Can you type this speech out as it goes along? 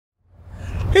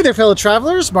Hey there, fellow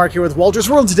travelers. Mark here with Wolters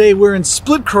World. Today we're in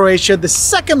Split, Croatia, the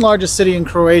second largest city in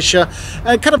Croatia.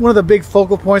 Kind of one of the big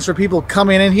focal points for people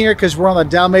coming in here because we're on the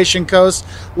Dalmatian coast.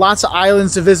 Lots of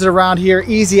islands to visit around here.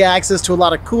 Easy access to a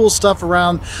lot of cool stuff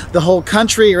around the whole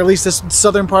country, or at least this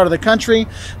southern part of the country.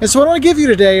 And so what I want to give you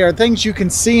today are things you can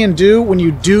see and do when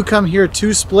you do come here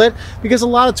to Split, because a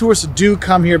lot of tourists do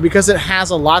come here because it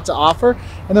has a lot to offer.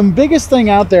 And the biggest thing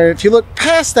out there, if you look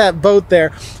past that boat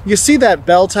there, you see that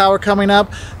bell tower coming up.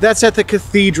 That's at the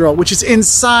cathedral, which is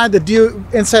inside of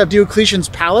Diocletian's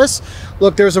palace.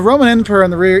 Look, there was a Roman emperor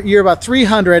in the year about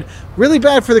 300, really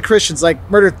bad for the Christians, like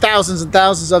murdered thousands and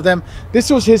thousands of them. This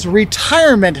was his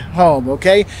retirement home,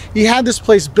 okay? He had this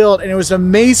place built, and it was an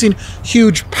amazing,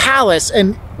 huge palace.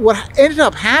 And what ended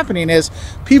up happening is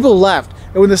people left.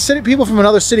 And when the people from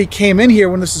another city came in here,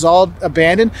 when this was all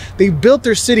abandoned, they built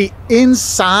their city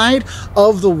inside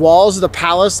of the walls of the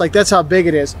palace. Like, that's how big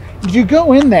it is. If you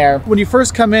go in there, when you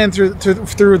first come in through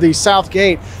the south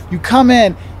gate, you come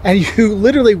in and you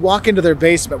literally walk into their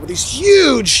basement with these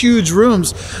huge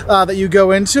rooms that you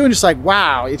go into, and just like,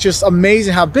 wow, it's just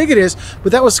amazing how big it is.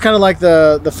 But that was kind of like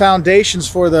the foundations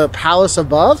for the palace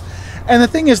above. And the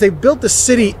thing is, they built the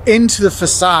city into the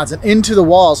facades and into the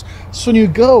walls. So when you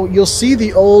go, you'll see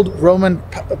the old Roman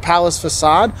palace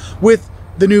facade with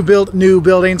the new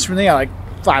buildings from like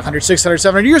 500, 600,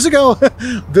 700 years ago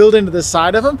built into the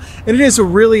side of them. And it is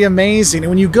really amazing. And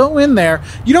when you go in there,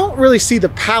 you don't really see the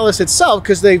palace itself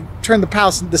because they turned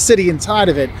the city inside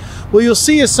of it. Well, you'll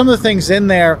see some of the things in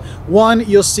there. One,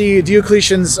 you'll see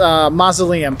Diocletian's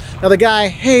mausoleum. Now, the guy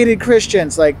hated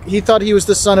Christians. Like, he thought he was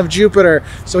the son of Jupiter,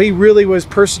 so he really was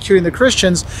persecuting the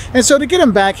Christians. And so to get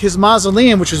him back, his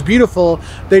mausoleum, which was beautiful,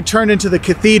 they turned into the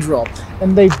cathedral.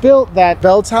 And they built that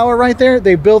bell tower right there.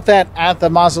 They built that at the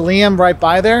mausoleum right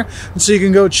by there. And so you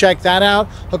can go check that out.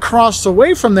 Across the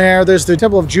way from there, there's the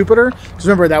Temple of Jupiter. Because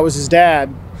remember, that was his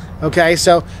dad. Okay,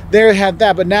 so there had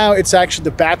that, but now it's actually the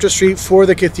baptistry for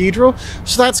the cathedral,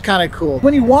 so that's kind of cool.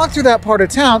 When you walk through that part of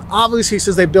town, obviously it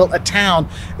says they built a town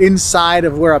inside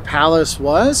of where a palace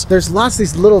was. There's lots of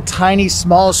these little tiny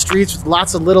small streets with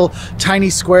lots of little tiny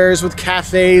squares with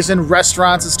cafes and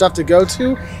restaurants and stuff to go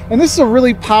to. And this is a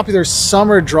really popular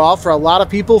summer draw for a lot of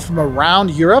people from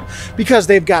around Europe because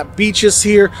they've got beaches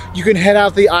here. You can head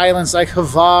out the islands like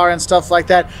Hvar and stuff like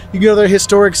that. You can go to their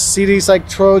historic cities like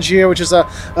Troja, which is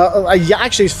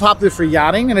actually it's popular for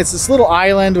yachting, and it's this little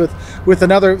island with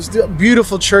another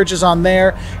beautiful churches on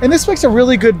there. And this makes a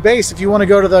really good base if you want to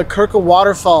go to the Krka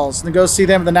Water Falls and go see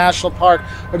them in the national park,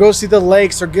 or go see the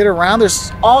lakes, or get around.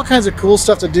 There's all kinds of cool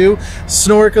stuff to do,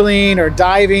 snorkeling or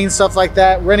diving, stuff like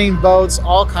that, renting boats,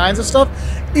 all kinds of stuff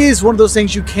is one of those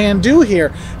things you can do here.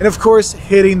 And of course,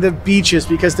 hitting the beaches,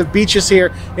 because the beaches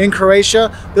here in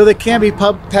Croatia, though they can be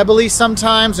pebbly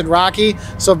sometimes and rocky,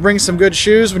 so bring some good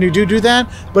shoes when you do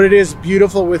that, but it is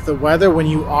beautiful with the weather when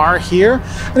you are here.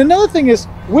 And another thing is,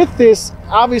 with this,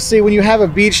 obviously when you have a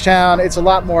beach town, it's a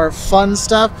lot more fun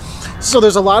stuff. So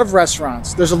there's a lot of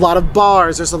restaurants, there's a lot of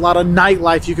bars, there's a lot of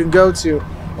nightlife you can go to.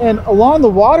 And along the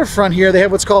waterfront here, they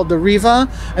have what's called the Riva,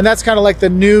 and that's kind of like the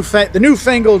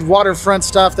newfangled waterfront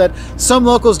stuff that some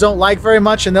locals don't like very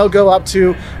much, and they'll go up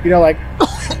to, you know, like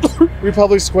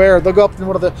Republic Square, or they'll go up to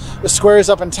one of the squares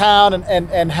up in town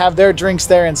and have their drinks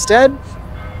there instead.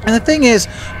 And the thing is,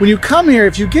 when you come here,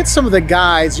 if you get some of the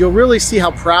guides, you'll really see how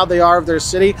proud they are of their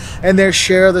city and their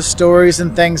share of the stories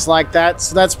and things like that.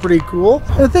 So that's pretty cool.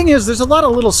 And the thing is, there's a lot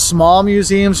of little small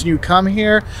museums when you come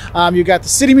here. You got the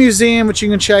City Museum, which you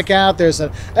can check out. There's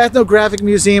an ethnographic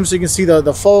museum, so you can see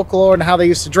the folklore and how they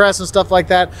used to dress and stuff like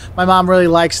that. My mom really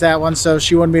likes that one, so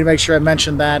she wanted me to make sure I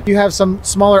mentioned that. You have some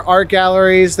smaller art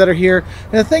galleries that are here.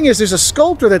 And the thing is, there's a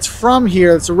sculptor that's from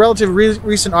here. It's a relatively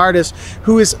recent artist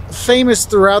who is famous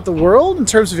throughout the world in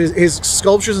terms of his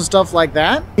sculptures and stuff like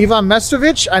that. Ivan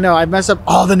Mestrovic, I know I mess up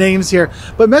all the names here,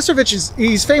 but Mestrovic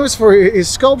he's famous for his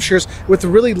sculptures with the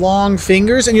really long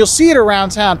fingers, and you'll see it around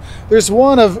town. There's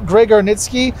one of Gregor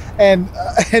Nitsky,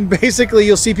 and basically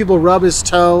you'll see people rub his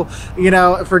toe, you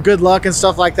know, for good luck and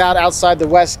stuff like that outside the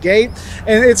West Gate.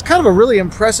 And it's kind of a really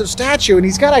impressive statue, and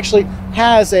he's got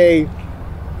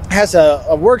has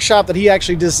a workshop that he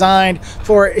actually designed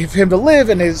for him to live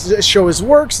and show his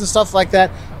works and stuff like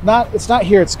that. It's not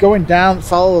here, it's going down,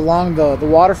 follow along the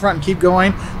waterfront and keep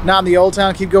going, not in the old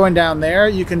town, keep going down there.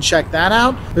 You can check that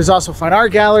out. There's also a fine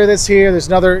art gallery that's here. There's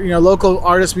another, you know, local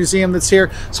artist museum that's here.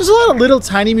 So there's a lot of little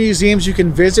tiny museums you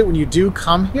can visit when you do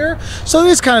come here. So it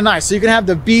is kind of nice. So you can have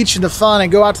the beach and the fun and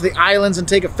go out to the islands and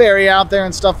take a ferry out there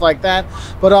and stuff like that,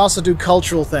 but also do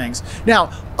cultural things.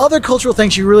 Now, other cultural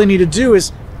things you really need to do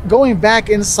is going back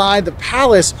inside the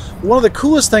palace, one of the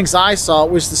coolest things I saw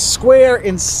was the square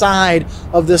inside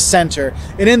of the center.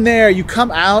 And in there, you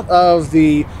come out of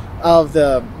the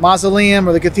mausoleum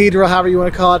or the cathedral, however you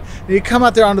want to call it, and you come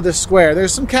out there onto the square.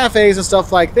 There's some cafes and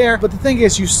stuff like there, but the thing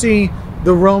is, you see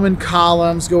the Roman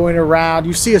columns going around.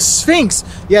 You see a sphinx.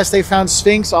 Yes, they found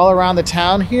sphinx all around the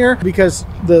town here because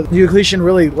the Diocletian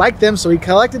really liked them, so he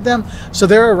collected them. So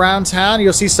they're around town.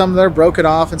 You'll see some that are broken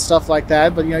off and stuff like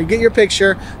that, but you know, you get your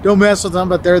picture. Don't mess with them,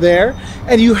 but they're there.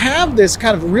 And you have this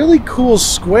kind of really cool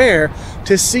square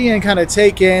to see and kind of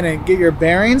take in and get your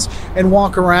bearings and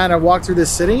walk around and walk through the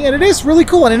city. And it is really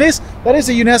cool. And that is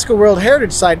a UNESCO World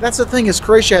Heritage site. That's the thing, is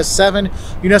Croatia has 7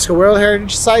 UNESCO World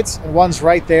Heritage sites, and one's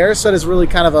right there. So it is really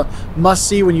kind of a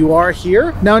must-see when you are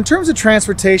here. Now, in terms of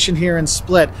transportation here in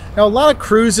Split, now a lot of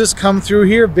cruises come through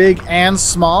here, big and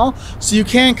small, so you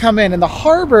can come in. And the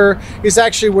harbor is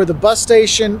actually where the bus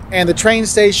station and the train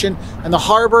station and the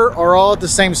harbor are all at the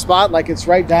same spot, like it's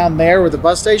right down there where the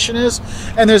bus station is.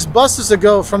 And there's buses that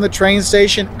go from the train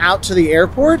station out to the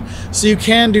airport, so you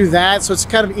can do that. So it's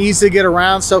kind of easy to get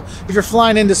around. So if you're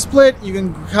flying into Split, you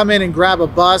can come in and grab a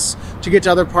bus to get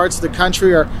to other parts of the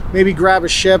country, or maybe grab a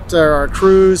ship or a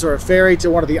cruise or a ferry to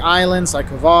one of the islands like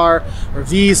Hvar or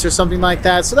Vis or something like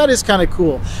that. So that is kind of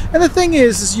cool. And the thing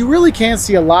is you really can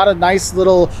see a lot of nice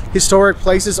little historic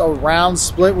places around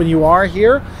Split when you are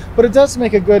here, but it does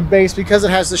make a good base because it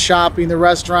has the shopping, the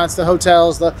restaurants, the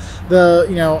hotels, the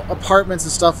you know, apartments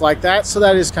and stuff like that. So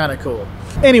that is kind of cool.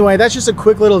 Anyway, that's just a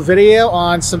quick little video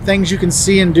on some things you can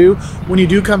see and do when you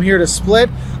do come here to Split.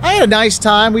 I had a nice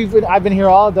time. I've been here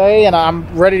all day, and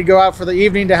I'm ready to go out for the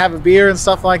evening to have a beer and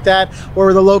stuff like that,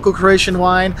 or the local Croatian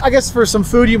wine. I guess for some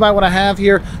food you might want to have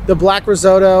here, the black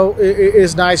risotto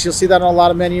is nice. You'll see that on a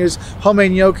lot of menus.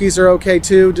 Homemade gnocchis are okay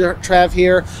too to have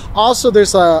here. Also,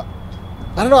 there's a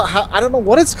I don't know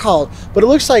what it's called, but it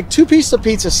looks like 2 pieces of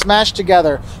pizza smashed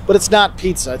together, but it's not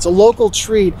pizza. It's a local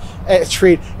treat.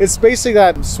 It's basically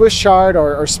that Swiss chard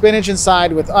or spinach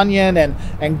inside with onion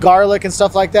and garlic and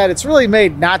stuff like that. It's really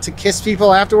made not to kiss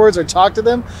people afterwards or talk to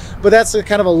them, but that's a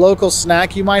kind of a local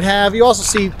snack you might have. You also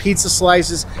see pizza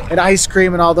slices and ice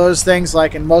cream and all those things,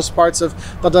 like in most parts of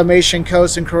the Dalmatian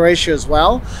coast in Croatia as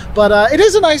well. But it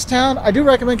is a nice town. I do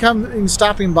recommend coming and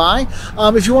stopping by.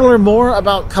 If you want to learn more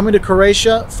about coming to Croatia,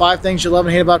 5 things you love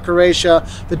and hate about Croatia,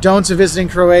 the don'ts of visiting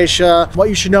Croatia, what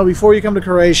you should know before you come to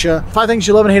Croatia, 5 things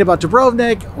you love and hate about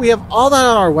Dubrovnik, we have all that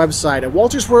on our website at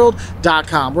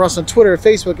woltersworld.com. We're also on Twitter,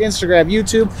 Facebook, Instagram,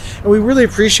 YouTube, and we really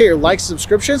appreciate your likes and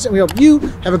subscriptions, and we hope you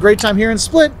have a great time here in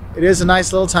Split. It is a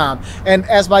nice little town. And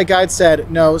as my guide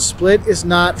said, no, Split is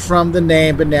not from the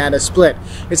name Banana Split.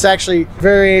 It's actually a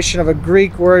variation of a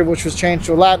Greek word which was changed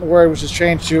to a Latin word which was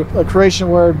changed to a Croatian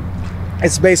word.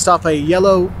 It's based off a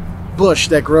yellow bush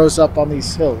that grows up on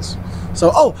these hills.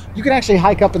 So, oh, you can actually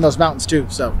hike up in those mountains too.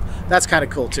 So that's kind of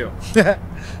cool too.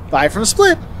 Bye from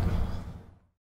Split.